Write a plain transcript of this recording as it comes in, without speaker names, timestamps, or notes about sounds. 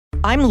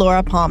I'm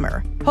Laura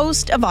Palmer,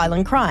 host of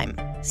Island Crime.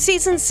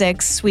 Season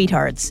 6,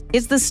 Sweethearts,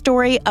 is the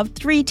story of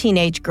 3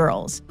 teenage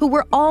girls who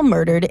were all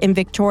murdered in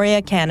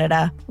Victoria,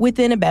 Canada,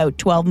 within about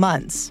 12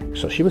 months.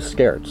 So she was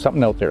scared.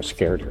 Something out there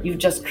scared her. You've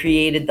just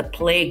created the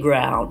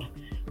playground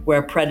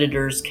where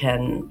predators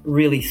can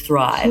really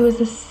thrive. She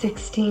was a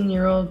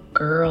 16-year-old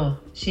girl.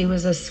 She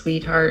was a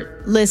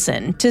sweetheart.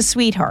 Listen to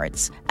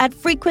Sweethearts at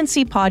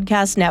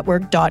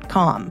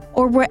frequencypodcastnetwork.com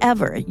or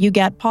wherever you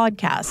get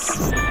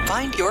podcasts.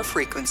 Find your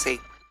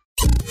frequency.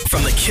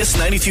 From the Kiss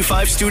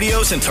 92.5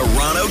 studios in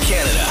Toronto,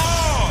 Canada.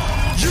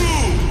 Are you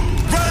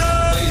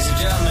ready? Ladies and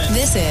gentlemen.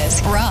 This is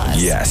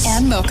Roz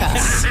and Mocha.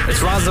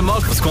 It's Roz and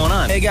Mocha. What's going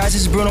on? Hey guys,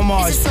 this is Bruno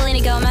Mars. This is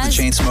Selena Gomez.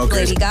 The Chainsmokers.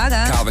 Lady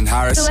Gaga. Calvin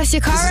Harris.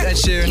 Alessia Cara. This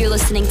is Ed Sheeran. You're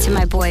listening to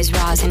my boys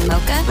Roz and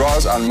Mocha.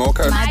 Roz and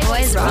Mocha. My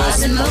boys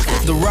Roz and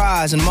Mocha. The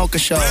Roz and Mocha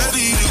Show.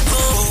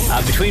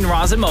 Between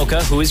Roz and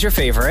Mocha, who is your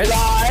favorite?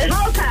 Roz.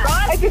 Mocha.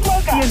 Roz. It's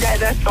Mocha. You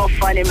guys are so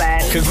funny, man.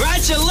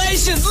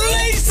 Congratulations,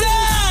 Lisa!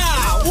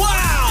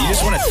 Wow! You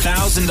just won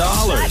 $1,000.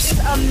 That's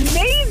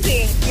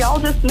amazing. Y'all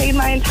just made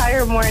my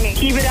entire morning.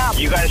 Keep it up.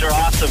 You guys are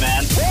awesome,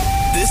 man.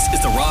 This is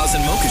the Roz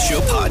and Mocha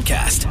Show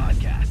podcast.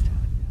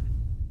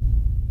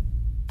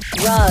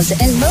 Roz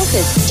and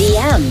Mocha's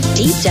DM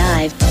Deep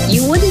Dive.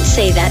 You wouldn't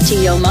say that to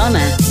your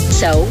mama,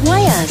 so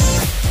why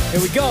us?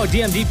 Here we go,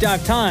 DM Deep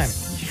Dive time.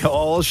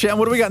 Oh, Shem,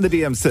 what do we got in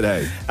the DMs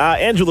today?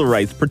 Angela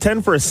writes,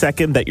 pretend for a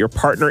second that your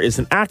partner is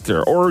an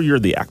actor or you're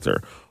the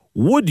actor.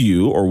 Would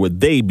you or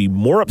would they be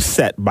more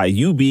upset by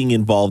you being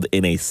involved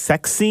in a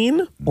sex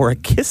scene or a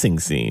kissing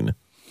scene?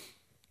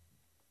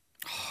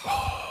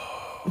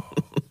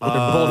 They're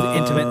both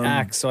intimate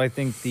acts, so I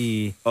think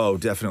the... Oh,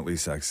 definitely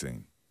sex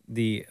scene.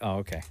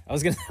 Okay. I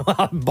was going to say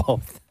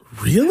both.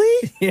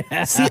 Really?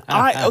 Yeah. See,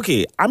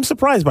 I'm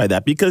surprised by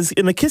that because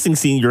in a kissing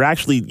scene, you're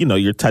actually,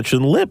 you're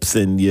touching lips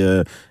and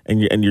you're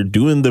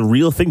doing the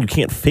real thing. You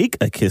can't fake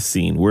a kiss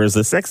scene. Whereas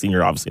a sex scene,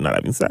 you're obviously not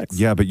having sex.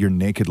 Yeah, but you're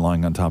naked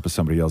lying on top of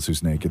somebody else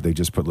who's naked. They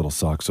just put little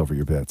socks over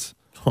your bits.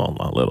 Oh,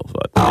 not little,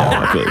 but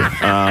yeah,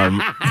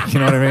 you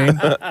know what I mean?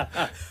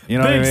 You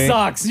know Big what I mean?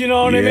 socks, you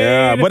know what I mean?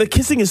 Yeah, but a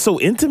kissing is so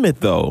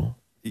intimate, though.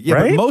 Yeah,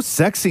 right? but most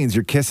sex scenes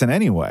you're kissing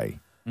anyway.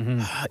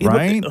 Mm-hmm.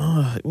 Right?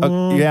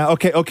 Yeah,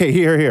 okay,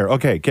 here.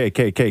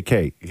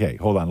 Okay,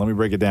 hold on. Let me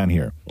break it down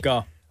here.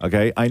 Go.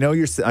 Okay, I know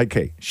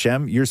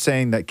Shem, you're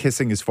saying that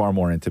kissing is far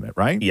more intimate,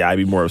 right? Yeah, I'd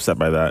be more upset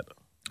by that.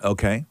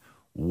 Okay.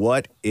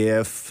 What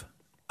if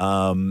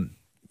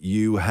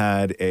you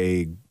had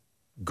a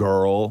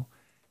girl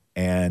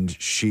and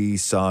she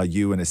saw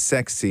you in a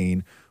sex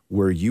scene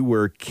where you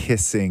were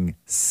kissing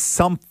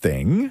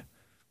something,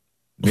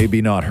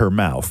 maybe not her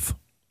mouth?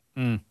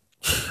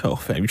 Oh,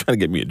 fam, you trying to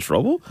get me in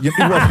trouble? You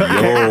know what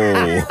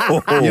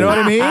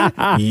I mean?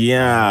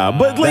 Yeah,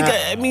 but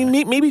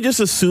maybe just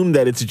assume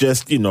that it's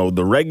just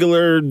the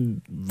regular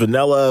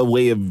vanilla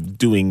way of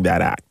doing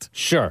that act.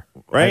 Sure,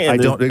 right? I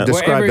don't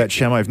describe that,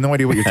 Shem. I have no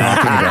idea what you're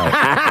talking about.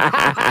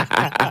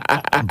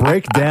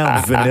 Break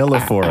down vanilla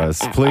for us,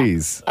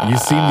 please. You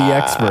seem the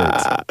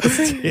expert.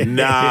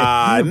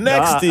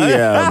 Next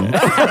DM.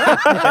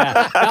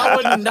 That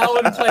wouldn't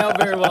play out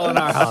very well in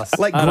our house.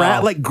 Like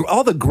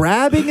all the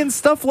grabbing and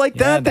stuff like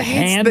that. The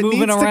hand moving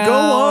needs around to go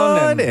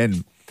on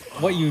and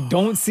what you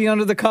don't see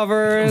under the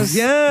covers.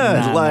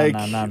 Yeah, no.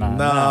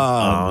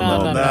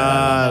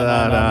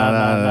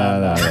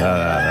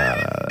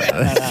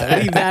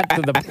 Leave that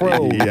to the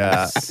pros.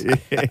 Yeah.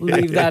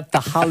 Leave that to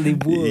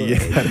Hollywood.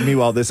 Yeah.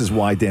 Meanwhile, this is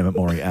why Damn It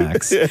Maury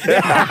acts. This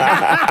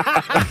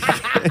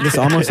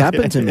almost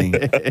happened to me.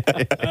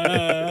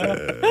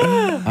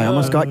 I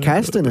almost got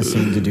cast in a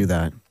scene to do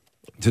that.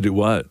 To do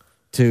what?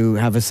 To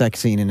have a sex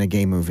scene in a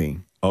gay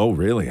movie. Oh,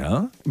 really,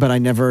 huh? But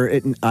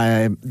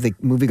the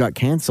movie got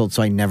canceled,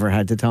 so I never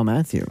had to tell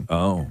Matthew.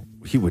 Oh,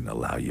 he wouldn't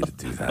allow you to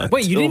do that.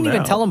 Wait, you didn't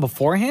even tell him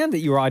beforehand that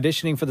you were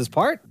auditioning for this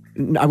part?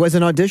 I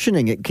wasn't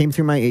auditioning. It came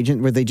through my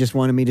agent where they just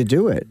wanted me to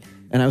do it.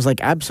 And I was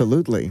like,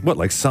 absolutely. What,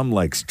 like some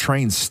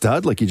trained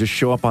stud? Like you just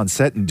show up on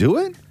set and do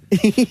it?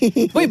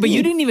 Wait, but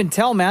you didn't even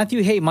tell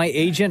Matthew, hey, my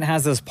agent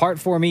has this part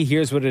for me.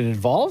 Here's what it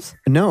involves?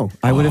 No,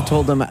 I would have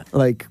told them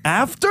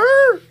after?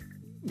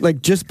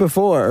 Just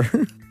before.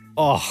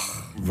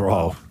 Oh,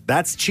 bro,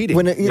 that's cheating.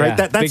 Yeah,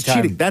 that's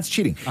cheating. That's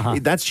cheating.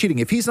 That's cheating.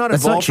 If he's not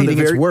involved from the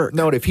very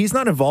if he's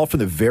not involved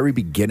from the very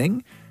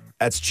beginning,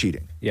 that's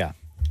cheating. Yeah.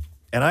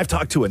 And I've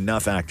talked to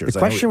enough actors. The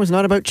question was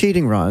not about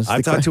cheating, Roz.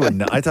 I talked to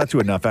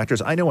enough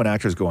actors. I know when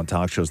actors go on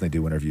talk shows and they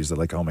do interviews, they're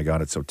like, "Oh my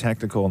God, it's so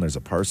technical," and there's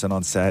a person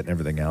on set and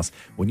everything else.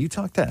 When you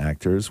talk to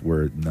actors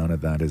where none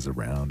of that is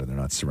around and they're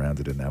not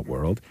surrounded in that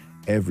world,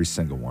 every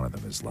single one of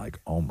them is like,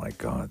 "Oh my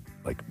God,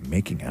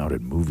 making out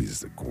in movies is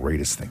the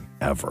greatest thing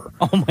ever."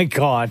 Oh my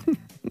God.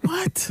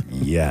 What?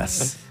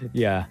 Yes.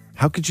 Yeah.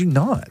 How could you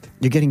not?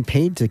 You're getting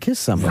paid to kiss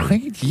somebody.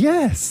 Right?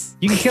 Yes.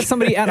 You can kiss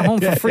somebody at home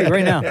for free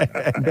right now.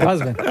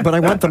 Husband. But I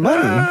want the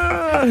money.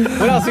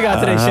 What else we got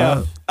today's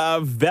show?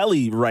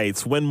 Veli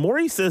writes, when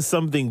Maury says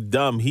something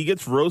dumb, he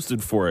gets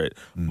roasted for it,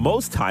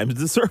 most times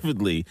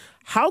deservedly.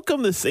 How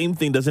come the same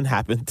thing doesn't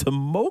happen to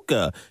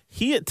Mocha?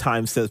 He at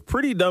times says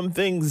pretty dumb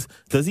things.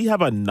 Does he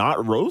have a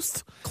not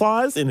roast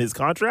clause in his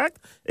contract?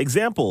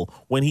 Example,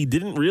 when he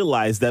didn't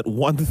realize that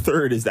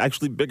 1/3 is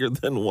actually bigger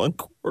than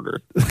 1/4.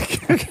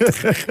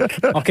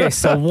 Okay,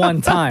 so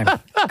one time.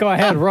 Go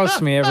ahead,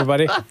 roast me,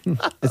 everybody.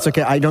 It's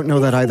okay. I don't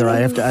know that either. I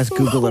have to ask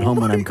Google at home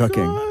when I'm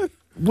cooking.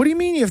 What do you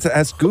mean you have to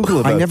ask Google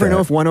about that? I never know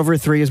if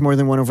 1/3 is more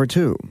than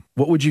 1/2.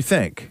 What would you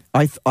think?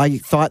 I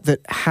thought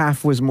that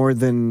half was more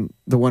than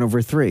the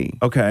 1/3.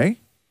 Okay.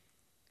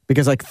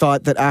 Because I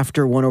thought that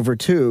after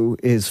 1/2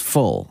 is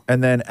full.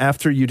 And then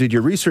after you did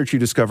your research, you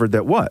discovered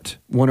that what?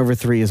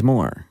 1/3 is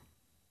more.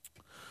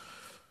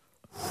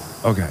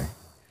 Okay.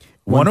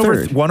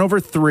 1/3.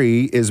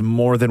 1/3 is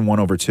more than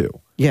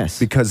 1/2. Yes.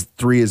 Because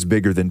 3 is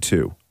bigger than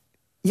 2.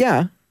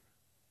 Yeah.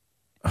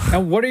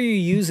 And what are you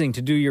using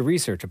to do your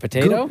research? A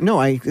potato? No,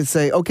 I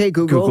say, okay,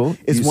 Google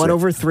is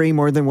 1/3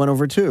 more than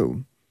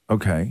 1/2?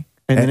 Okay.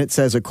 And then it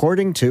says,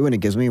 according to, and it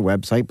gives me a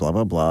website, blah,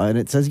 blah, blah. And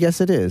it says,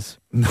 yes, it is.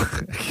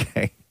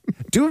 Okay.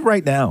 Do it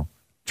right now.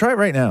 Try it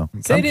right now.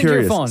 Say I'm it curious. into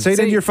your phone. Say it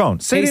into your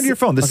phone. Say it into your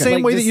phone. The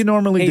same way that you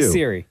normally do. Hey,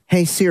 Siri.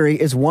 Hey, Siri,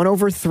 is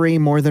 1/3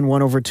 more than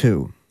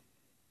 1/2?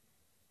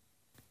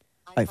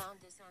 I found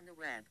this on the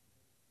web.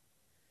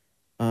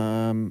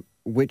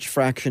 Which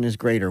fraction is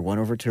greater,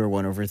 1/2 or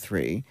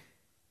 1/3?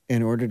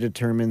 In order to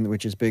determine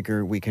which is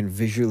bigger, we can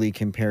visually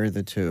compare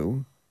the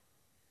two.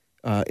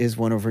 Is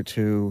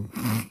 1/2...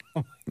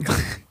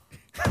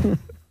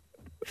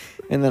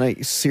 And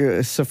then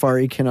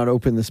Safari cannot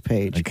open this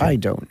page. Okay. I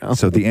don't know.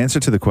 So the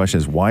answer to the question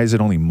is, why is it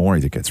only Maury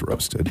that gets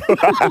roasted?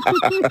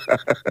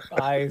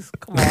 Guys,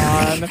 come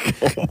on.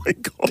 Oh, my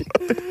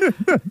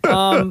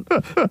God.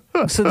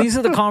 So these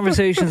are the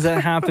conversations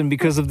that happen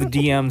because of the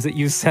DMs that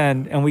you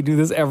send, and we do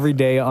this every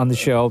day on the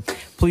show.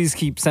 Please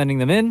keep sending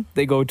them in.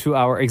 They go to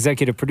our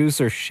executive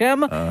producer,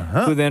 Shem,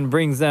 who then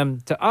brings them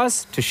to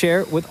us to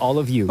share with all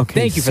of you. Okay,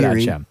 Thank you for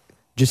Siri, that, Shem.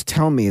 Just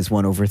tell me, is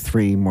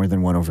 1/3 more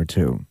than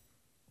 1/2?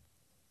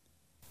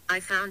 I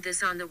found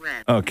this on the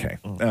web. Okay.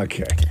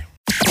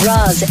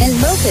 Roz and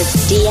Mocha's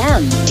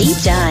DM Deep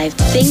Dive.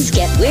 Things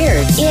get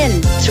weird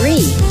in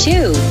 3,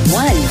 2,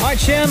 1. All right,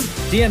 Shem,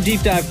 DM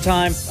Deep Dive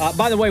time.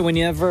 By the way,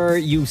 whenever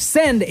you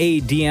send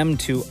a DM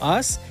to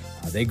us,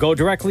 they go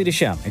directly to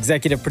Shem,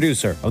 executive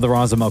producer of the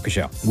Roz and Mocha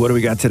Show. What do we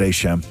got today,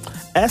 Shem?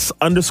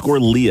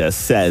 S_Leah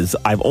says,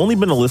 I've only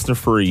been a listener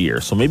for a year,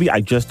 so maybe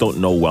I just don't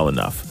know well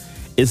enough.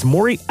 Is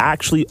Maury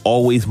actually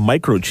always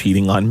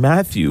micro-cheating on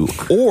Matthew?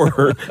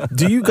 Or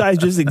do you guys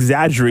just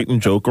exaggerate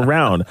and joke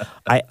around?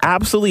 I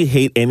absolutely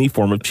hate any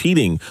form of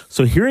cheating.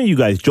 So hearing you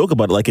guys joke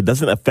about it like it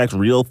doesn't affect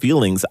real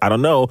feelings, I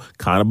don't know,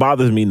 kind of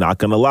bothers me, not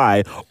gonna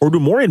lie. Or do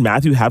Maury and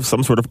Matthew have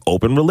some sort of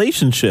open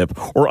relationship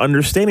or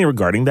understanding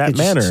regarding that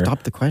matter?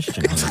 Stop the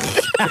question.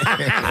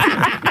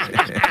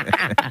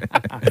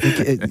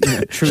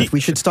 Truth, we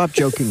should stop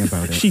joking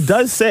about it. She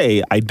does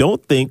say, I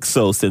don't think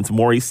so, since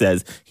Maury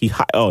says he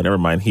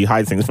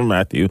hides things from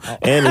Matthew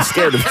and is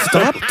scared of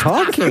Stop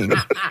talking.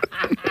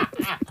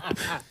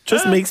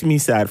 Just makes me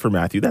sad for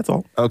Matthew, that's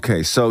all.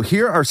 Okay, so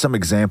here are some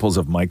examples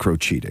of micro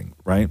cheating,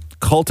 right?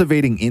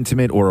 Cultivating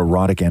intimate or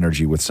erotic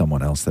energy with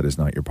someone else that is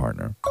not your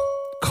partner.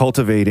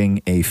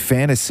 Cultivating a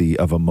fantasy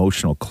of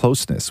emotional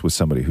closeness with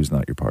somebody who's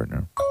not your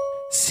partner.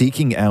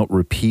 Seeking out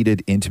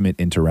repeated intimate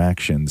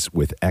interactions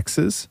with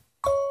exes.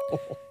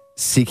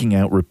 Seeking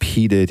out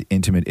repeated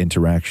intimate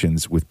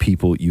interactions with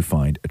people you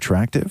find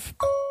attractive.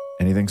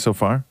 Anything so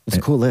far? It's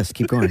a cool list.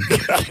 Keep going.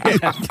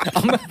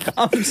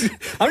 I'm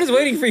just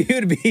waiting for you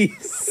to be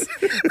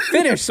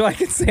finished so I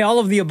can say all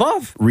of the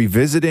above.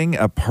 Revisiting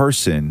a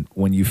person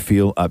when you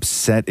feel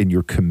upset in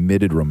your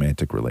committed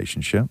romantic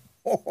relationship.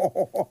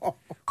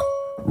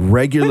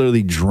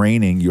 Regularly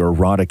draining your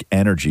erotic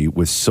energy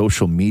with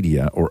social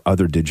media or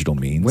other digital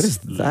means. What is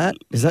that?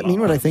 Does that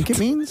mean what I think it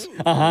means?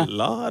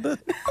 Lord.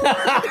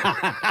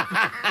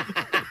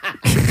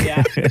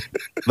 Yeah.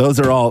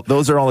 Those are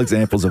all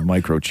examples of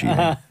micro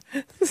cheating.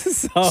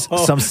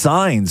 Some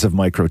signs of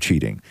micro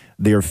cheating.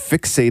 They are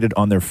fixated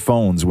on their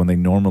phones when they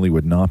normally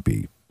would not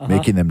be,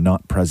 making them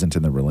not present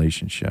in the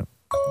relationship.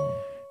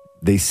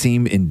 They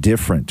seem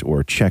indifferent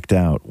or checked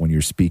out when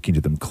you're speaking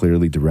to them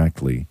clearly,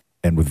 directly,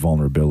 and with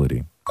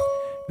vulnerability.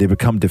 They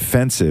become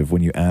defensive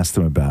when you ask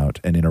them about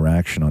an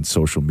interaction on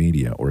social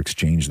media or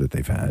exchange that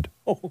they've had.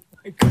 Oh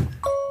my God.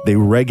 They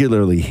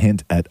regularly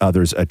hint at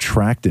others'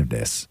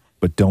 attractiveness,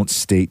 but don't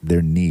state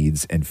their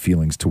needs and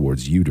feelings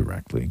towards you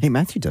directly. Hey,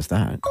 Matthew does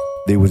that.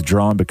 They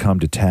withdraw and become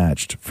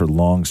detached for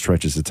long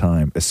stretches of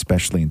time,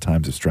 especially in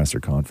times of stress or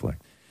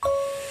conflict.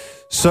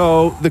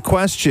 So the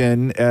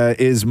question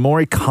is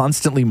Maury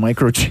constantly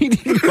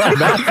micro-cheating on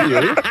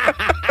Matthew?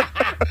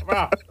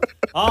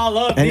 All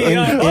of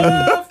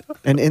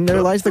and in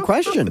there lies the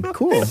question.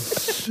 Cool.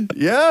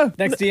 Yeah.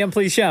 Next DM,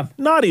 please, Shem.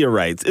 Nadia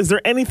writes, is there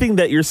anything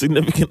that your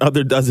significant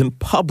other does in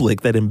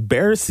public that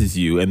embarrasses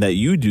you and that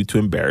you do to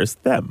embarrass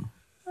them?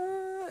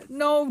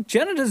 No,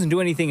 Jenna doesn't do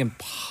anything in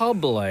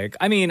public.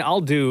 I mean, I'll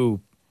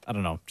do I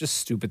don't know, just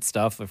stupid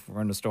stuff. If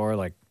we're in the store,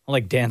 like I'll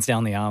like dance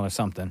down the aisle or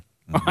something.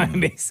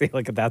 Basically,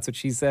 like that's what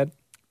she said.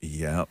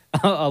 Yeah.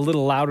 A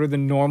little louder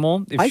than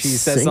normal. If she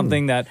says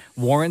something that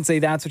warrants a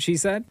that's what she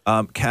said.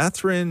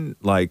 Catherine,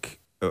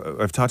 like,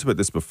 I've talked about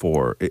this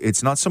before.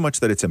 It's not so much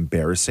that it's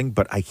embarrassing,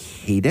 but I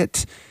hate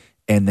it.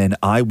 And then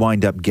I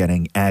wind up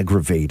getting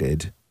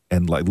aggravated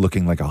and like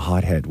looking like a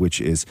hothead, which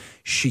is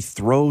she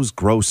throws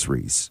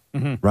groceries,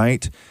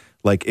 right?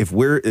 Like this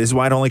is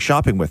why I don't like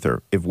shopping with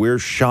her. If we're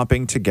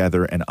shopping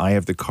together and I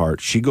have the cart,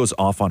 she goes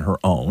off on her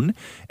own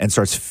and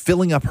starts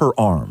filling up her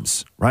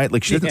arms, right?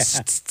 Like she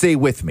doesn't stay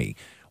with me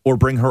or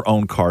bring her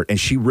own cart, and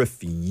she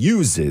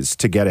refuses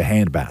to get a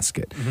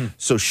handbasket.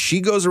 So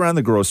she goes around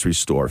the grocery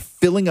store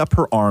filling up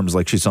her arms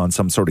like she's on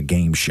some sort of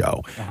game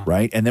show,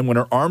 right? And then when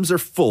her arms are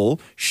full,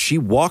 she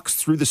walks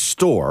through the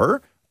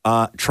store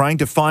trying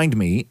to find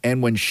me.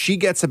 And when she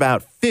gets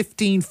about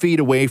 15 feet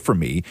away from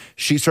me,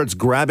 she starts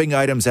grabbing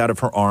items out of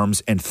her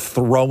arms and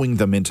throwing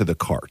them into the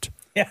cart.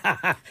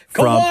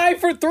 Kawhi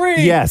for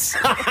 3. Yes,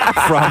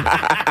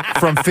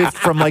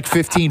 from like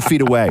 15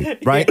 feet away,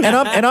 right? And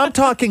I'm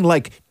talking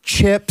like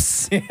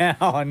chips,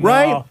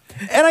 right?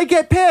 And I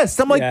get pissed.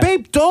 I'm like,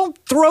 babe, don't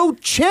throw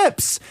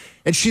chips.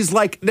 And she's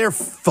like, they're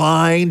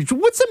fine.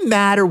 What's the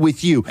matter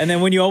with you? And then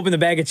when you open the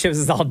bag of chips,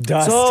 it's all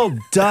dust. It's all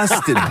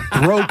dust and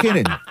broken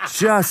and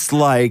just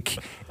like.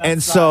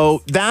 And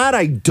so that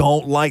I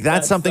don't like.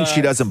 That's something she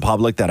does in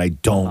public that I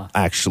don't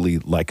actually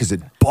like because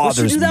it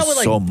bothers me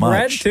so much.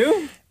 Bread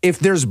too? If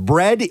there's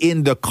bread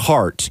in the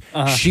cart,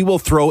 she will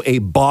throw a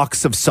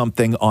box of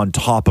something on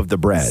top of the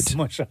bread.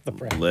 Smush up the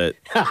bread. Lit.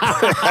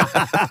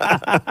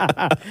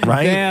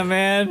 Right? Damn,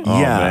 man. Oh,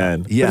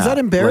 man. Yeah. But is that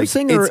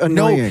embarrassing or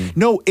annoying?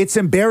 No, it's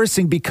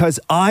embarrassing because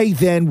I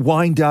then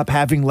wind up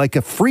having like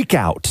a freak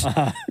out,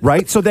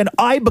 right? So then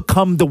I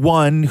become the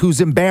one who's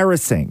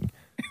embarrassing.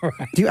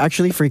 Right. Do you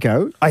actually freak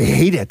out? I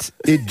hate it.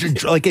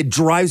 It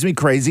drives me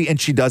crazy, and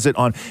she does it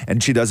on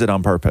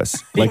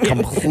purpose. Like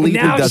completely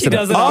now does she it.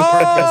 does it on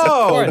purpose.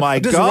 Oh my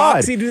Does God!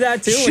 Roxy do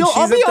that too?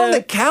 I'll be on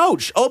the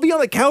couch. I'll be on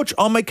the couch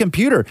on my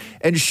computer,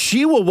 and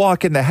she will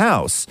walk in the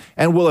house,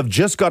 and we'll have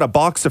just got a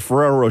box of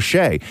Ferrero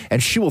Rocher,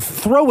 and she will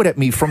throw it at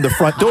me from the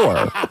front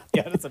door.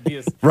 Yeah, that's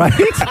abuse. Right?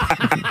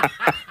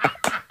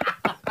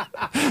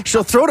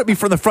 She'll throw it at me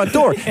from the front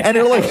door, and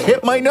it'll like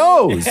hit my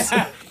nose.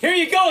 Yeah. Here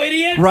you go,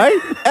 idiot. Right?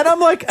 And I'm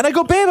like, and I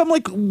go, babe, I'm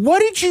like, what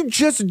did you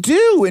just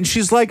do? And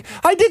she's like,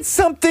 I did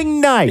something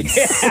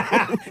nice.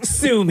 Yeah.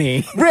 Sue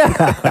me.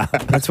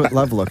 That's what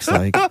love looks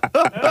like. We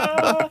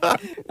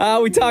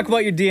talk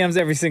about your DMs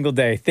every single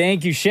day.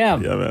 Thank you,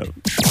 Shem. Yeah, man.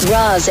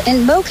 Roz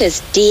and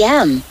Mocha's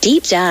DM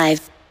Deep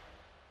Dive.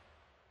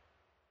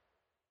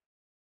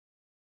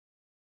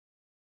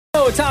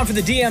 So it's time for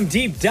the DM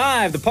Deep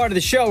Dive, the part of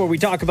the show where we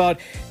talk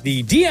about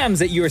the DMs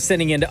that you are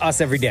sending in to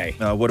us every day.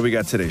 What do we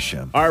got today,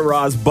 Shem? All right,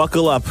 Roz,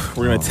 buckle up.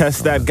 We're going to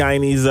test that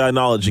Guyanese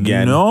knowledge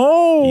again.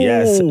 No.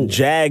 Yes,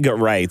 Jag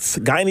writes,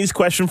 Guyanese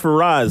question for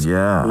Roz.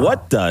 Yeah.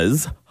 What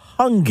does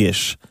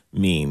hungish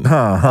mean?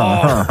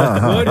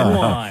 Good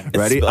one.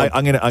 Ready?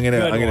 I'm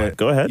gonna.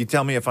 Go ahead. You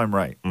tell me if I'm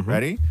right.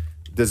 Ready?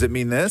 Does it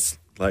mean this?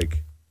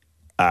 Like,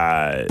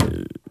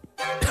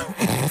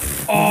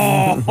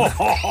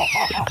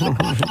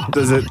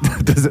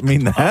 Does it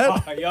mean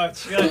that? Yo,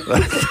 chill.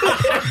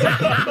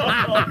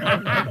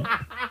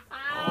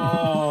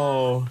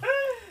 Oh.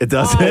 It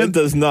doesn't. It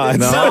does not.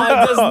 No,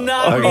 it does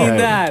not mean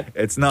that.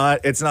 It's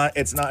not.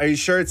 Are you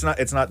sure it's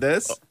not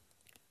this?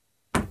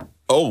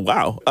 Oh,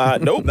 wow.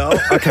 Nope. No?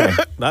 Okay.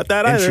 Not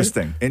that either.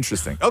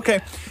 Interesting.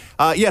 Okay.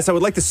 Yes, I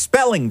would like the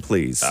spelling,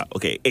 please.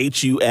 Okay.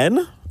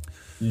 HUNGISH.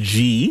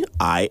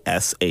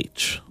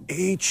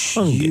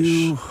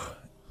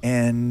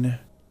 HUNGI.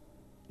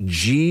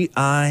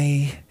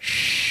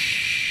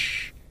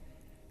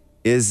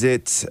 Is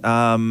it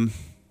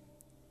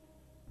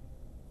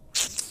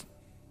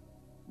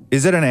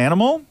an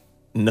animal?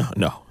 No,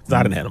 it's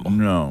not an animal.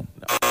 No.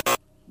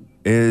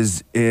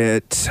 Is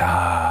it?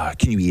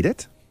 Can you eat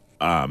it?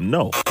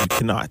 No, you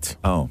cannot.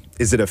 Oh,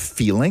 is it a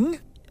feeling?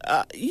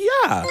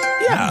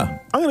 Yeah.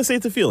 I'm gonna say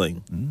it's a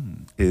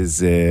feeling.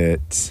 Is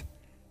it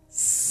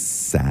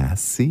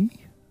sassy?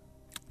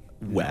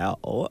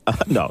 Well,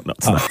 no,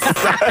 it's not.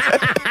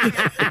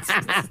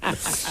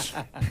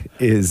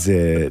 Is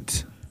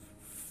it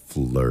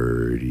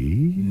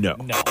flirty? No.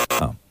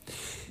 Oh.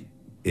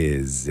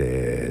 Is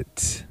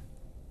it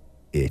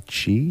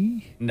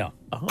itchy? No.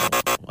 Oh,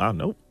 wow,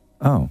 nope.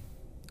 Oh.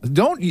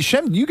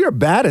 Shem, you're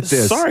bad at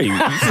this. Sorry.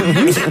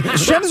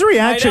 Shem's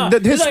reaction,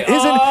 his like,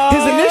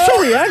 initial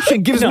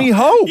reaction gives me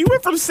hope. You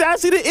went from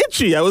sassy to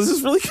itchy. I was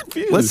just really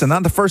confused. Listen,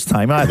 not the first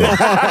time either.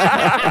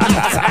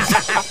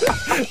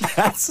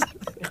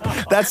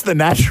 That's the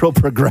natural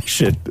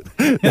progression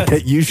that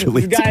it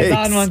usually This guy's takes.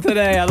 on one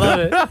today. I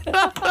love it.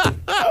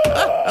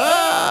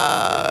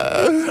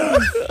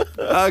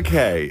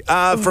 Okay.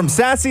 From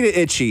sassy to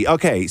itchy.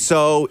 Okay,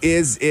 so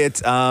is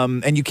it,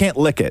 and you can't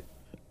lick it?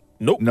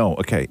 Nope. No,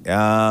 okay.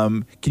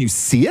 Can you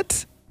see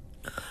it?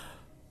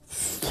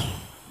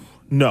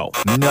 No.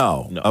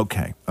 No.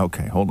 Okay,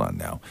 hold on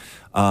now.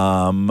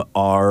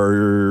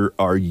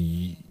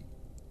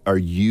 Are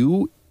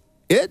you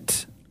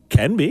it?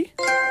 Can be.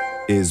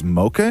 Is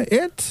Mocha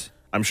it?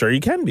 I'm sure you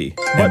can be,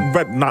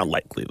 but not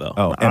likely though.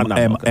 Oh,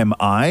 am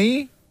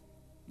I?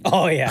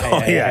 Oh, yeah.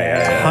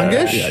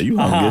 Hungish? Yeah, you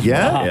hungish.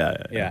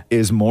 Yeah.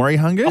 Is Maury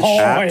hungish?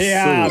 Oh,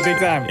 yeah, big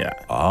time. Yeah.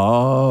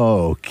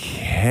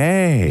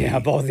 Okay. Yeah,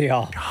 both of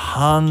y'all.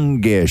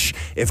 Hungish.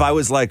 If I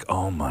was like,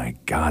 oh my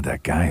God,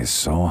 that guy is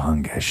so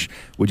hungish,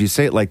 would you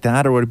say it like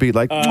that, or would it be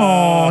like,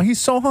 oh,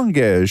 he's so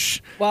hungish?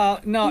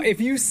 Well, no,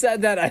 if you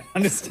said that, I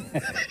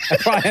understand. I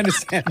probably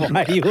understand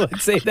why you would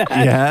say that.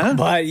 Yeah?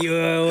 But you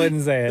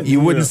wouldn't say it.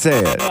 You wouldn't say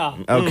it.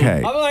 No.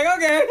 Okay. I'm like,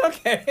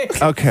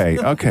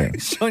 Okay.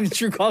 Showing your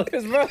true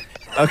colors, bro.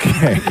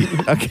 Okay.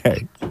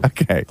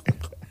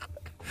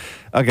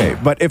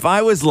 But if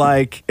I was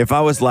like,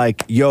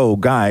 yo,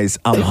 guys,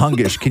 I'm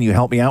hungish. Can you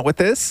help me out with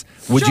this?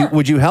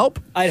 Would you help?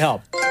 I'd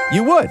help.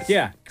 You would?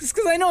 Yeah, because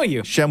I know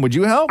you. Shem, would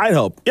you help? I'd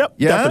help. Yep.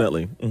 Yeah?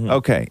 Definitely. Mm-hmm.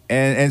 Okay.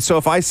 And so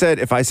if I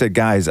said,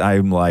 guys,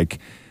 I'm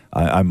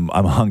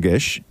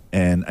hungish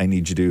and I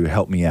need you to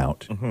help me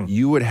out. Mm-hmm.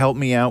 You would help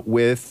me out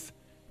with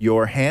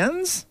your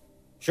hands?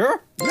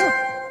 Sure.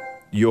 Yeah.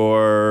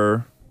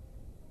 Your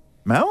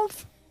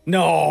mouth?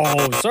 No,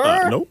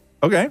 sir. Nope.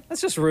 Okay.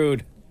 That's just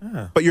rude.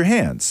 But your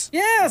hands?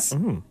 Yes.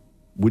 Mm-hmm.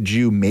 Would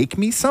you make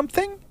me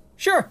something?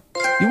 Sure.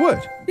 You would?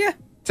 Yeah.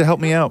 To help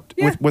me out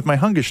with my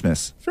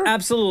hungishness? Sure.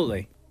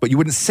 Absolutely. But you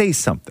wouldn't say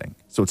something.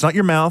 So it's not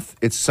your mouth.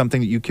 It's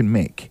something that you can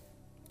make.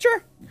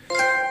 Sure.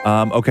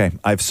 Okay.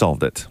 I've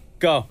solved it.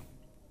 Go.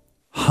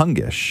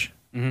 Hungish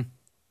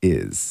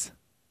is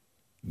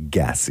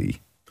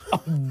gassy.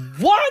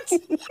 What?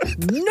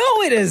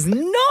 No, it is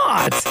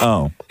not.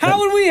 Oh. How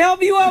would we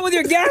help you out with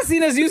your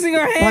gassiness using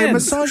our hands? By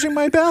massaging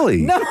my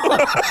belly. No.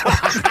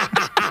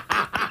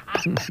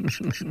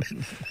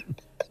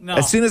 No.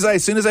 As soon as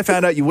I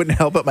found out you wouldn't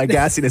help out my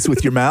gassiness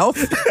with your mouth,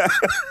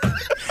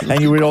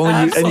 and you would only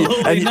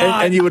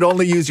and you would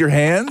only use your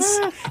hands,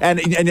 and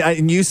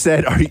you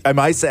said, am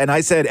I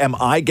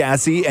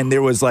gassy? And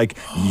there was like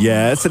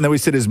yes, and then we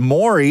said, is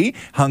Maury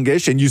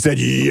hungish? And you said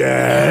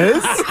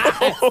yes.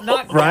 It's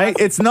not right?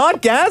 It's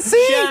not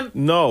gassy. Shem,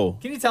 No.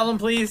 can you tell him,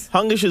 please?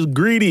 Hungish is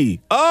greedy.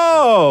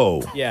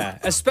 Oh. Yeah,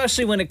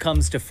 especially when it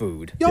comes to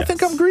food. Y'all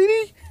think I'm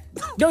greedy?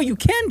 No, you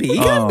can be.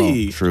 You Oh, can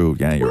be. true.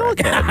 Yeah, you're right.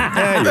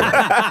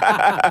 Yeah,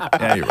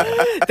 you're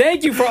right.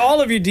 Thank you for all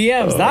of your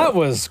DMs. That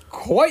was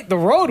quite the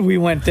road we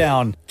went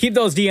down. Keep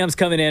those DMs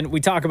coming in. We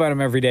talk about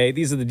them every day.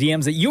 These are the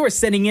DMs that you are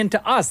sending in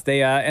to us.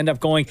 They end up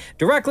going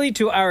directly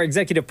to our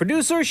executive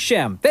producer,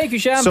 Shem. Thank you,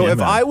 Shem. So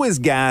if I was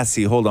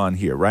gassy, hold on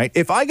here, right?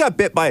 If I got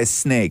bit by a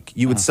snake,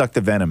 you would suck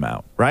the venom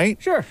out, right?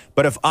 Sure.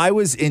 But if I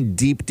was in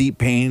deep, deep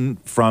pain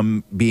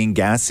from being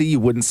gassy, you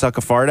wouldn't suck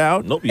a fart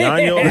out? Nope. You're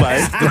on your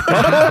life.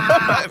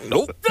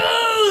 Nope.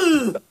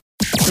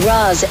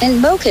 Roz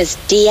and Mocha's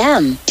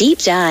DM Deep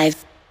Dive.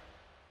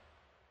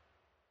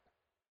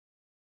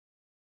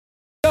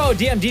 Go,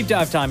 DM Deep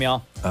Dive time,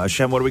 y'all.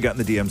 Shem, what do we got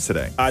in the DMs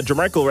today?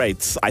 Jermichael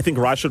writes, I think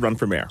Roz should run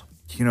for mayor.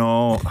 You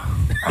know,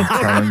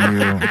 I'm telling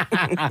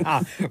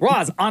you.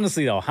 Roz,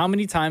 honestly, though, how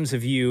many times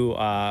have you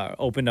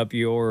opened up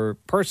your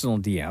personal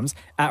DMs,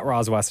 at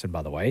Roz Weston,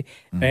 by the way,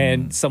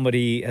 and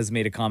somebody has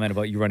made a comment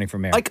about you running for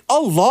mayor? Like a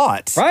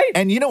lot. Right?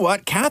 And you know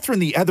what? Catherine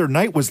the other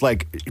night was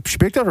like, she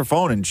picked up her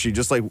phone and she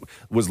just like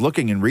was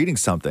looking and reading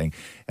something.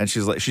 And she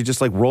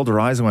just like rolled her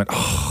eyes and went,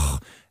 oh.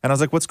 And I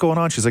was like, what's going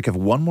on? She's like, if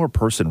one more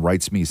person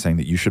writes me saying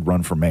that you should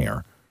run for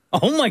mayor.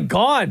 Oh my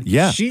God.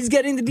 Yeah. She's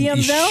getting the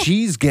DMs now?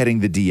 She's getting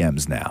the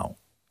DMs now.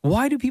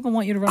 Why do people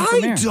want you to run for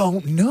mayor? I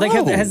don't know. Like,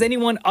 has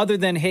anyone other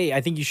than, hey, I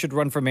think you should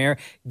run for mayor,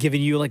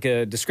 given you like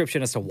a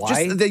description as to why?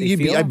 Just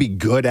that I'd be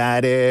good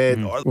at it.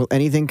 Will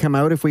anything come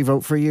out if we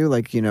vote for you?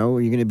 Like, you know,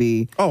 are you going to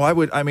be... Oh, I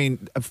would. I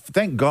mean,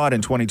 thank God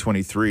in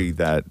 2023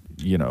 that,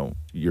 you know,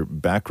 your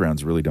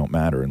backgrounds really don't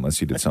matter unless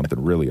you did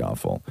something really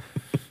awful.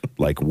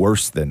 Like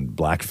worse than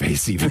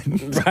blackface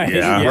even. Right.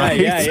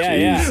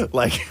 Yeah.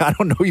 Like, I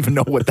don't even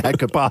know what that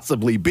could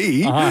possibly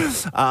be.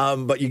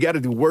 But you got to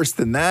do worse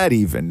than that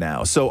even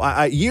now. So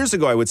I years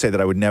ago, I would say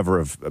that I would never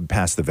have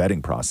passed the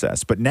vetting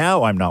process. But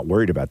now I'm not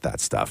worried about that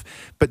stuff.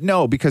 But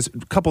no, because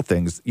a couple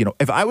things, you know,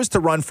 if I was to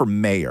run for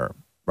mayor,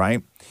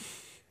 right,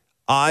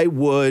 I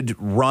would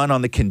run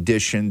on the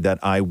condition that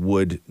I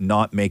would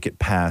not make it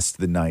past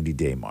the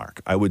 90-day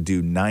mark. I would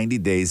do 90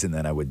 days and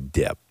then I would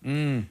dip,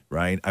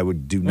 right? I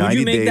would do 90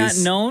 days. Would you make that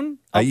known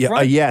up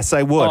front? Yes,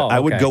 I would. Oh, I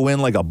would go in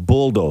like a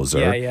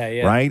bulldozer,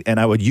 right? And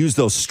I would use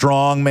those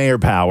strong mayor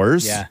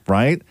powers,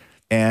 right?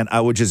 And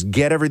I would just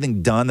get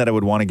everything done that I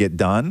would want to get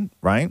done,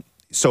 right?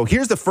 So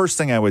here's the first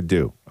thing I would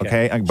do,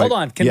 okay? Hold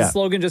on. Can the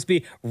slogan just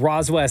be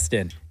Roz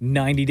Weston,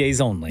 90 days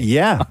only?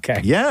 Yeah.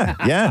 Okay.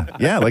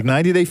 Yeah. Like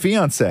 90 Day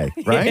Fiance,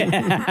 right?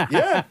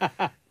 Yeah.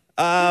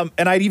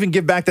 And I'd even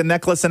give back the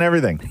necklace and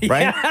everything,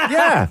 right?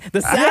 Yeah.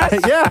 The sash?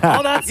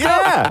 All that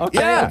stuff?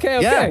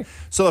 Okay.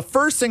 So the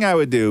first thing I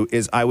would do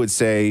is I would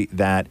say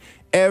that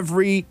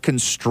every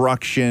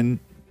construction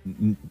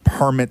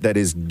permit that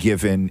is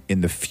given in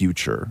the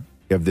future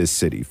of this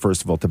city,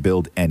 first of all, to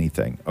build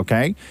anything,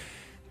 okay?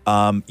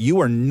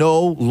 You are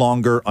no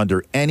longer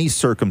under any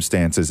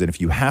circumstances. And if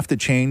you have to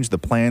change the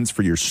plans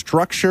for your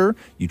structure,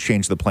 you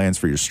change the plans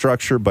for your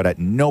structure. But at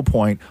no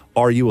point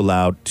are you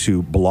allowed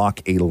to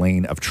block a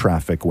lane of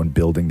traffic when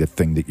building the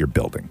thing that you're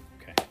building.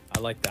 I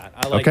like that.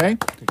 I like Okay.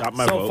 that. Got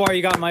my so vote. far,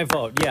 you got my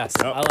vote. Yes,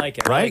 I like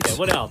it. I Right. like it.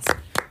 What else?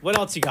 What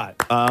else you got?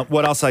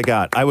 What else I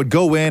got? I would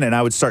go in and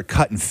I would start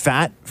cutting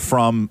fat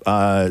from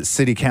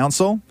city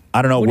council.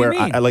 I don't know What do you where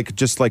mean? I like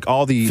just like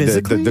all the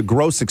Physically?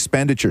 gross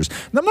expenditures.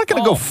 And I'm not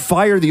going to go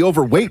fire the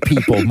overweight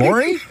people,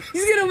 Maury.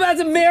 He's gonna, as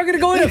a mayor, gonna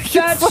go in and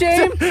fat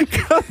shame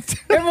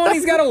everyone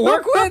he's got to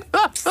work with.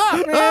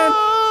 Man.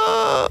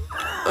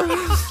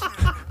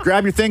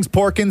 Grab your things,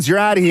 Porkins. You're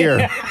out of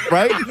here,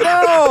 right?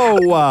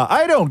 No,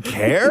 I don't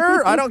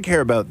care. I don't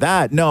care about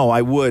that. No,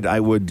 I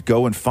would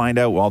go and find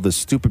out all the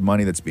stupid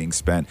money that's being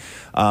spent.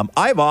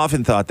 I've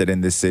often thought that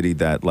in this city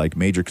that like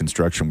major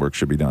construction work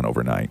should be done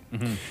overnight.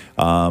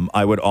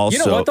 I would also,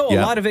 You know what though? A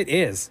lot of it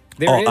is.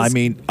 There is.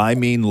 I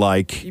mean,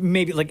 like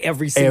maybe like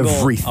every single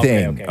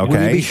everything. Okay.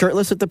 Will you be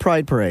shirtless at the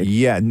Pride Parade?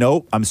 Yeah.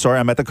 Nope. I'm sorry.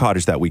 I'm at the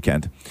cottage that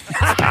weekend.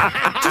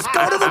 Just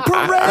go to the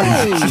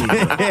parade.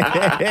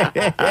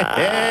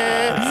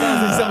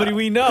 Sounds like somebody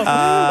we know.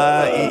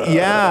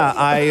 Yeah.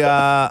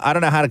 I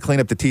don't know how to clean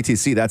up the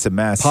TTC. That's a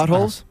mess.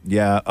 Potholes?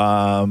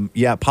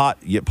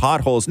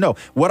 Potholes. No.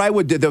 What I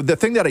would do, the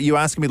thing that you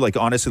asked me, like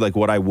honestly, like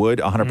what I would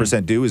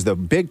 100% do is the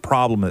big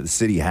problem that the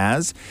city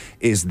has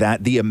is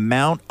that the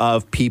amount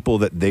of people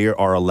that they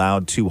are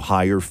allowed to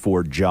hire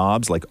for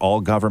jobs, like all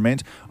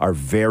government, are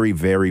very,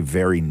 very,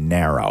 very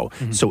narrow.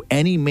 So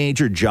any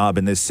major job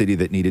in this city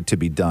that needed to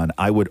be done,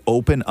 I would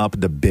open up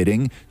the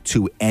bidding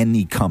to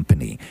any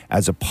company,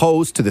 as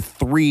opposed to the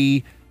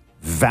 3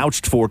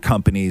 vouched for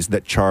companies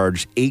that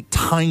charge 8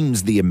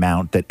 times the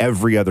amount that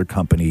every other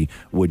company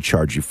would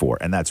charge you for.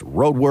 And that's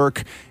road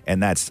work,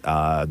 and that's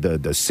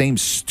the same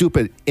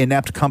stupid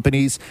inept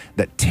companies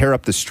that tear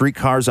up the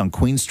streetcars on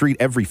Queen Street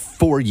every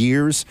 4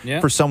 years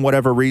for some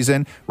whatever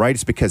reason, right?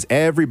 It's because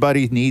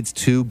everybody needs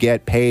to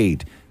get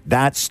paid.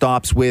 That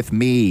stops with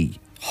me.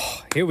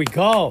 Here we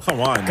go. Come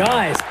on,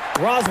 guys.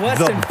 Roz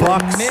Weston The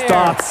buck for mayor.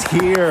 stops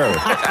here.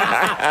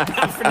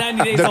 For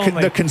 90 days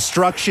only. The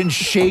construction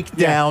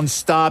shakedown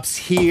stops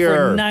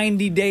here. For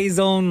 90 days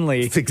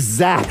only.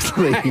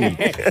 Exactly.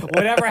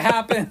 Whatever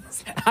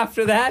happens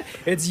after that,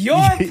 it's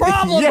your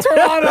problem,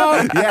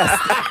 Toronto. Yes.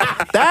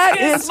 That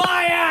Kiss is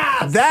my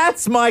ass.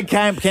 That's my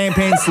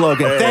campaign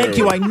slogan. Thank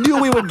you. I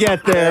knew we would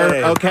get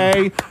there.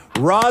 Okay.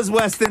 Roz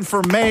Weston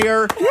for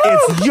mayor.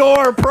 It's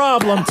your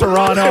problem,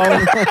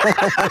 Toronto.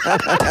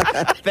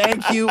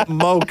 Thank you,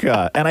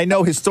 Mocha. And I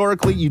know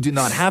historically you do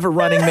not have a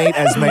running mate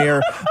as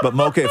mayor, but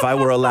Mocha, if I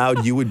were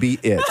allowed, you would be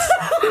it.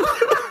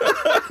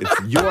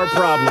 It's your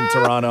problem,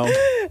 Toronto.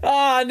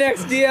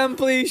 Next DM,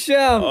 please,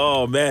 Shem.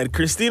 Oh, man.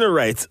 Christina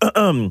writes,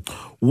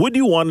 would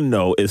you want to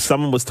know if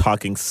someone was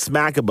talking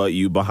smack about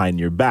you behind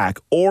your back,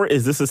 or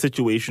is this a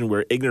situation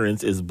where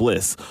ignorance is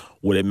bliss?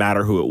 Would it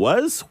matter who it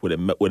was? Would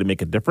it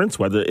make a difference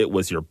whether it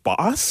was your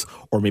boss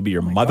or maybe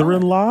your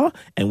mother-in-law?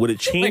 And would it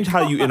change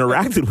how you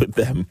interacted with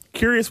them?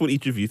 Curious what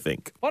each of you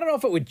think. I don't know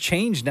if it would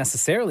change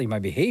necessarily my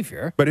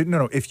behavior. But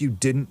no, if you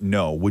didn't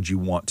know, would you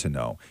want to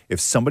know? If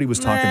somebody was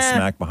talking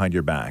smack behind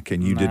your back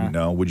and you didn't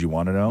know, would you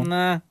want to know?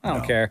 Nah, I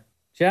don't care.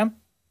 Shem?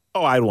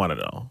 Oh, I'd want to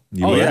know.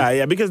 You would?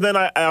 Yeah, because then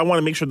I want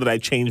to make sure that I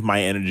change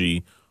my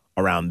energy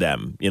around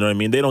them. You know what I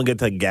mean? They don't get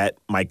to get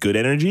my good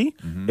energy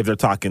if they're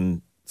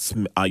talking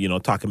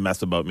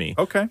mess about me.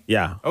 Okay.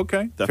 Yeah.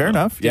 Okay. Definitely. Fair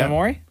enough. Yeah.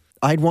 Maury?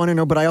 I'd want to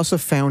know, but I also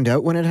found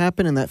out when it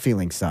happened, and that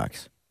feeling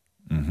sucks.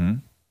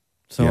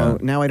 So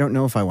now I don't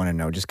know if I want to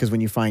know, just because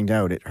when you find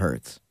out, it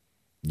hurts.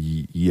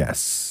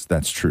 Yes,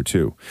 that's true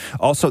too.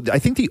 Also, I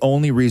think the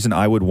only reason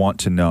I would want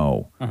to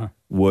know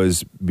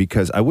was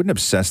because I wouldn't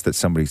obsess that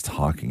somebody's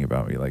talking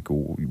about me. Like,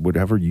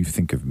 whatever you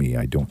think of me,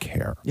 I don't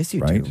care. Yes,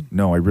 you right? do.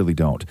 No, I really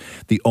don't.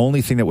 The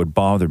only thing that would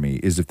bother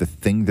me is if the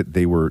thing that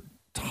they were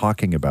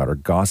talking about or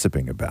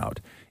gossiping about,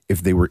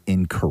 if they were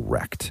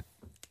incorrect.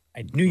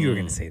 I knew you were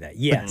going to say that.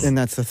 Yes. And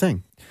that's the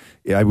thing.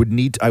 Yeah, I would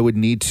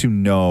need to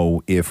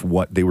know if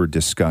what they were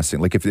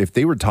discussing, like if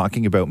they were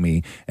talking about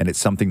me and it's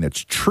something that's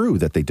true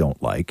that they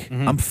don't like,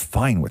 I'm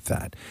fine with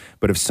that.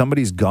 But if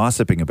somebody's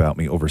gossiping about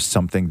me over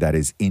something that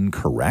is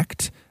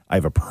incorrect, I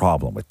have a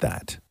problem with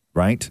that,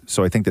 right?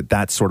 So I think that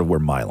that's sort of where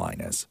my line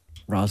is.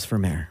 Roz for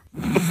mayor.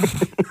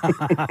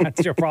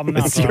 It's your problem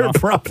now. It's your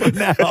problem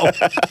now.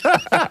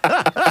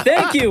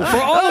 Thank you for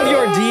all of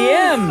your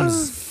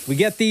DMs. We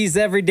get these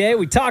every day.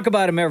 We talk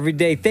about them every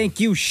day. Thank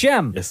you,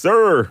 Shem. Yes,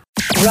 sir.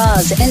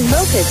 Roz and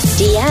Mocha's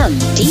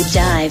DM Deep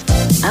Dive.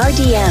 Our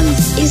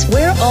DMs is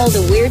where all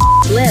the weird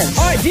lives.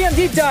 All right, DM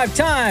Deep Dive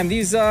time.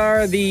 These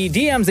are the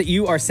DMs that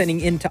you are sending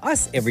in to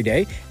us every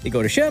day. They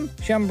go to Shem.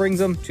 Shem brings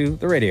them to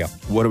the radio.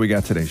 What do we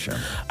got today, Shem?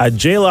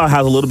 J-Law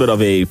has a little bit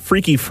of a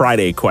Freaky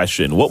Friday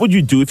question. What would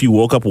you do if you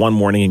woke up one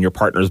morning in your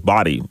partner's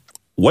body?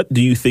 What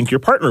do you think your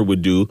partner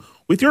would do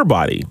with your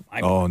body?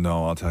 Oh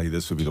no, I'll tell you,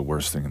 this would be the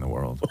worst thing in the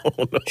world.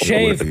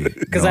 Shave,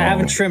 because I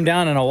haven't trimmed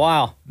down in a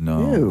while.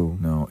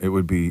 No, it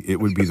would be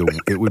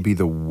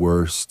the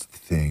worst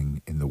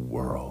thing in the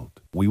world.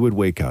 We would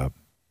wake up,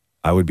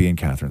 I would be in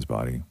Catherine's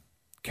body,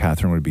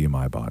 Catherine would be in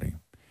my body,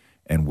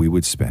 and we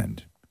would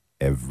spend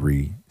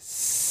every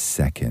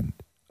second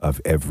of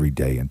every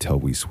day until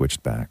we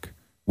switched back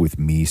with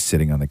me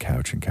sitting on the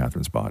couch in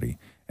Catherine's body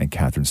and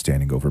Catherine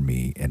standing over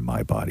me in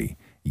my body,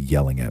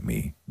 yelling at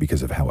me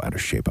because of how out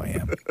of shape I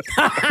am.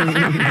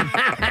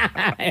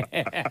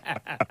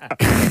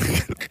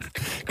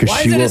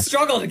 Why is it a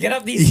struggle to get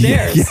up these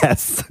stairs?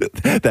 Yes,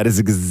 that is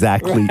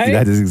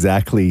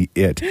exactly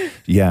it.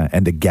 Yeah,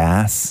 and the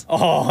gas.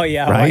 Oh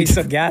yeah, right? Why are you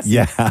so gassy?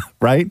 Yeah,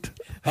 right.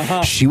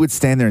 She would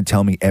stand there and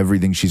tell me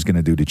everything she's going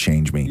to do to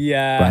change me.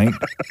 Yeah. Right?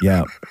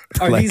 Yeah.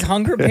 Are these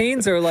hunger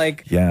pains or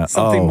like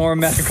something more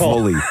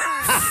medical?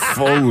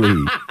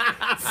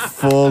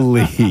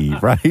 Fully,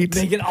 right?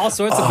 Making all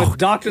sorts of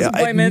doctor's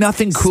appointments.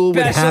 Nothing cool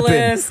would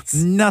happen.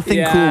 Nothing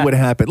Yeah. cool would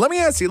happen. Let me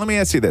ask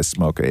you this,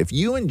 Mocha. If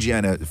you and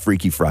Jenna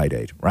Freaky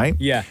Friday'd, right?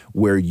 Yeah.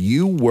 Where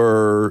you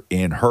were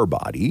in her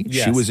body,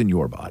 Yes. she was in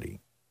your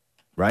body,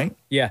 right?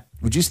 Yeah.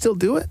 Would you still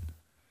do it?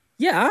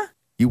 Yeah.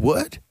 You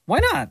would? Why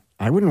not?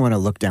 I wouldn't want to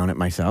look down at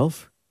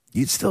myself.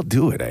 You'd still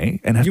do it, eh?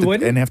 And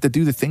have to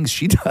do the things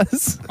she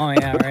does. Oh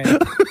yeah,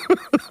 right.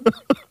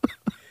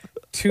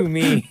 To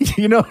me.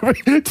 You know,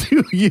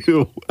 to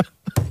you.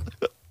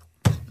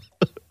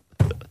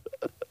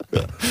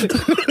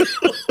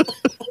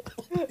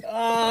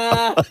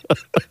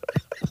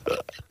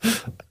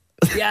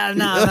 Yeah,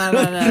 no.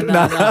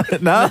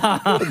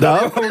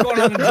 We're going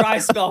on a dry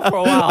spell for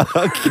a while.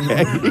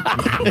 Okay.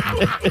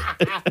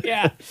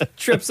 Yeah,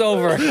 trips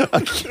over.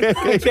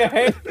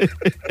 Okay.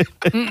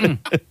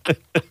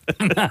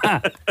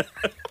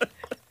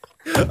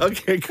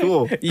 Okay,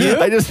 cool. You?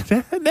 I just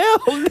no.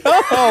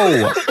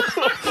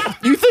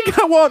 You think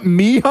I want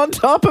me on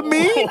top of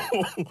me?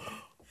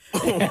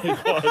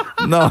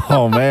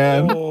 No,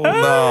 man.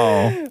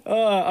 No.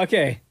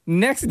 Okay.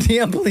 Next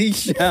DM,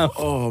 please, Shem.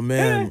 Oh,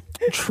 man.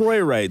 Troy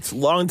writes,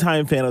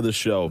 longtime fan of the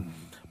show.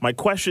 My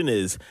question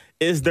is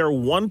there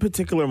one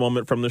particular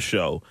moment from the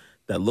show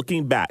that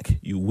looking back,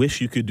 you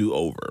wish you could do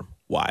over?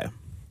 Why?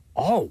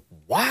 Oh,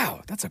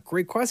 wow. That's a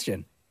great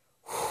question.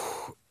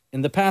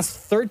 In the past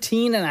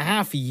 13 and a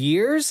half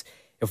years,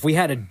 if we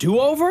had a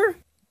do-over?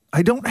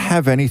 I don't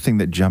have anything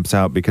that jumps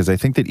out because I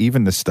think that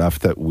even the stuff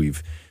that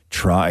we've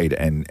tried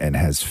and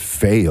has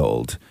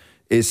failed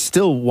is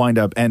still winds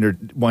up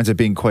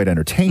being quite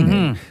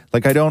entertaining.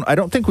 Like I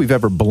don't think we've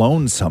ever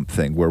blown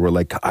something where we're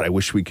like, God, I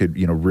wish we could,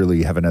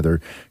 really have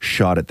another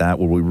shot at that,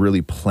 where we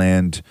really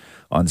planned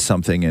on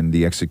something and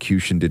the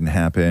execution didn't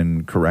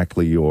happen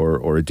correctly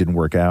or it didn't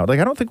work out. Like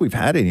I don't think we've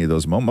had any of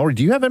those moments. Or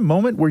do you have a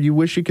moment where you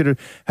wish you could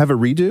have a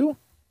redo?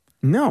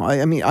 No,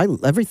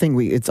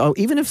 everything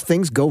even if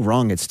things go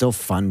wrong, it's still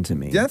fun to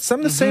me. Yes,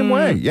 I'm the same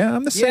way. Yeah,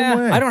 I'm the same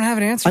way. I don't have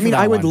an answer for that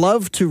I would one.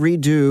 love to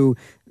redo,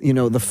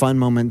 the fun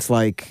moments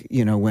like,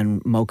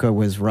 when Mocha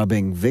was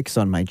rubbing Vicks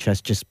on my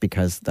chest just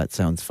because that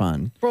sounds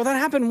fun. Bro, that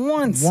happened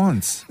once.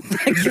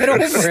 Get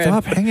over it.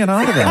 Stop hanging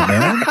on to that,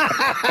 man.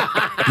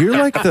 You're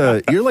like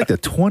the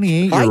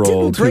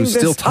 28-year-old who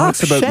still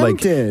talks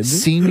about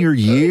senior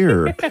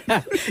year.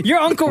 You're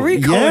Uncle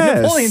Rico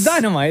and Napoleon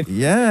Dynamite.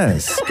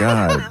 Yes,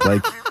 God,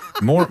 like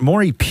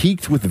Maury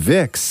peaked with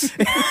Vicks.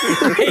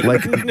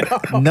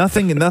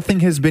 Nothing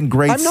has been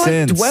great since.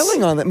 I'm not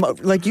dwelling on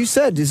that. Like you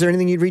said, is there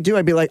anything you'd redo?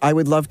 I'd be like, I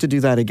would love to do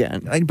that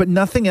again. But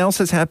nothing else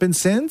has happened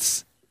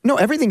since? No,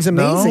 everything's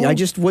amazing. No? I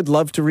just would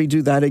love to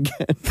redo that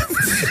again.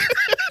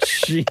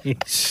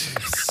 Jeez.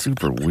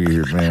 Super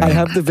weird, man. I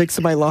have the Vicks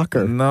in my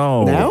locker.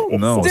 No.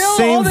 Still,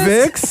 Same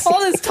Vicks? All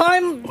this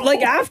time,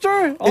 like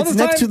after? It's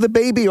next to the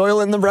baby oil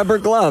and the rubber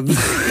gloves.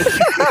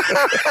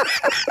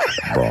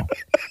 Bro.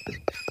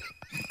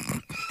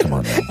 Come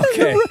on now.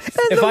 Okay.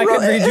 If I could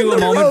redo a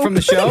moment from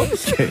the show,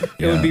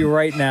 it would be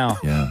right now.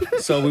 Yeah.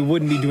 So we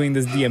wouldn't be doing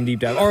this DM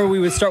deep dive. Or we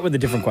would start with a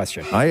different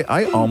question.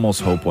 I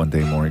almost hope one day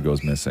Maury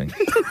goes missing,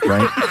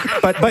 right?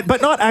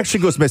 but not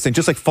actually goes missing,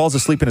 just like falls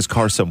asleep in his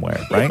car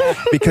somewhere, right?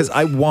 Because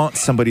I want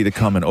somebody to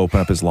come and open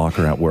up his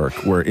locker at work,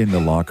 where in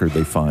the locker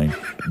they find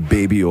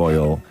baby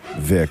oil,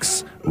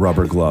 Vicks,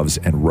 rubber gloves,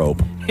 and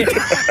rope.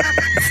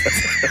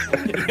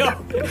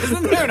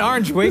 Isn't there an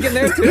orange wig in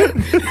there too?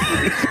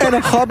 And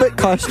a Hobbit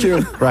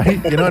costume.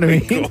 Right? You know what I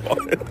mean?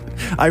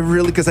 I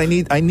really, because I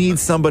need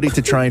somebody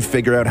to try and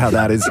figure out how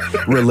that is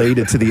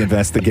related to the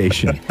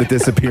investigation, the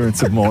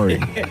disappearance of Maury.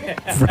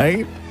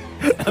 Right?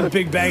 A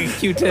big bag of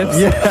Q-tips.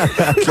 Yeah.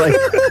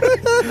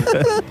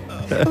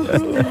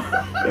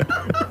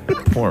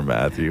 Poor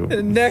Matthew.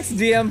 Next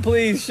DM,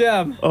 please,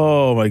 Shem.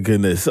 Oh, my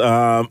goodness.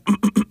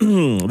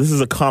 This is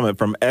a comment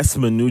from S.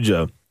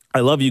 Manuja. I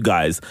love you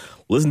guys.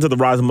 Listen to the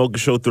Roz and Mocha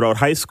Show throughout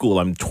high school.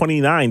 I'm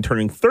 29,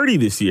 turning 30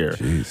 this year.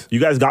 Jeez. You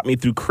guys got me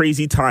through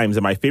crazy times,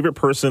 and my favorite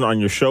person on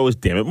your show is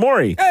Dammit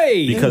Maury.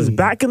 Hey! Because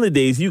back in the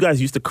days, you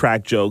guys used to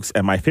crack jokes,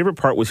 and my favorite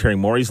part was hearing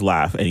Maury's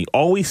laugh, and he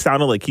always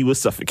sounded like he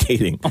was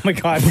suffocating. Oh my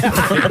God.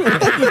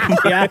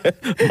 Yeah.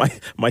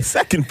 My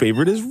second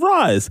favorite is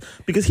Roz,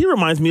 because he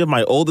reminds me of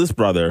my oldest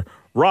brother.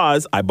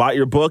 Roz, I bought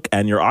your book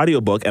and your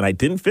audiobook, and I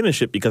didn't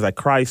finish it because I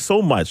cry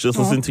so much just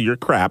listening to your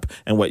crap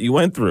and what you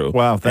went through.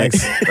 Wow,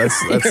 thanks.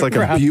 That's like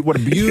what a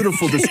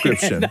beautiful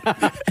description.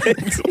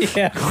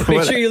 Yeah.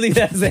 Make sure you leave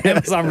that as an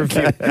Amazon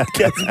review. It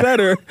gets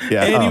better.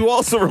 Yeah. And you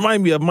also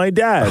remind me of my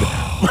dad.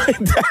 My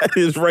dad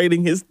is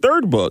writing his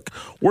third book.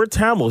 We're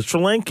Tamils,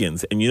 Sri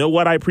Lankans. And you know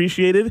what I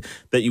appreciated?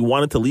 That you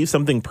wanted to leave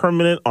something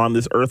permanent on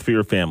this earth for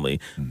your family.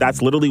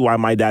 That's literally why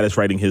my dad is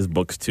writing his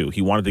books too.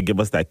 He wanted to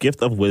give us that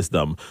gift of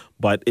wisdom,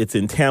 but it's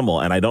in Tamil,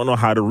 and I don't know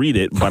how to read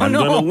it, but I'm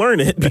going to learn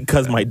it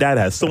because my dad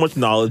has so much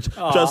knowledge,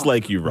 just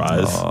like you,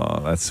 Roz.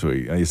 Oh, that's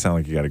sweet. You sound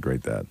like you got a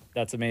great dad.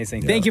 That's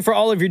amazing. Yeah. Thank you for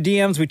all of your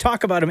DMs. We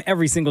talk about them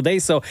every single day,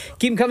 so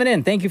keep them coming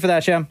in. Thank you for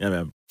that, Shem. Yeah,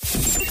 man.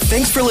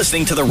 Thanks for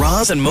listening to the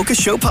Roz and Mocha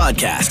Show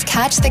podcast.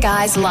 Catch the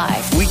guys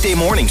live Weekday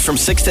mornings from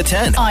 6 to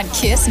 10 on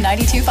Kiss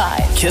 92.5.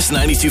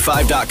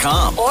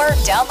 Kiss925.com. Or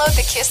download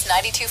the Kiss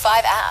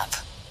 92.5 app.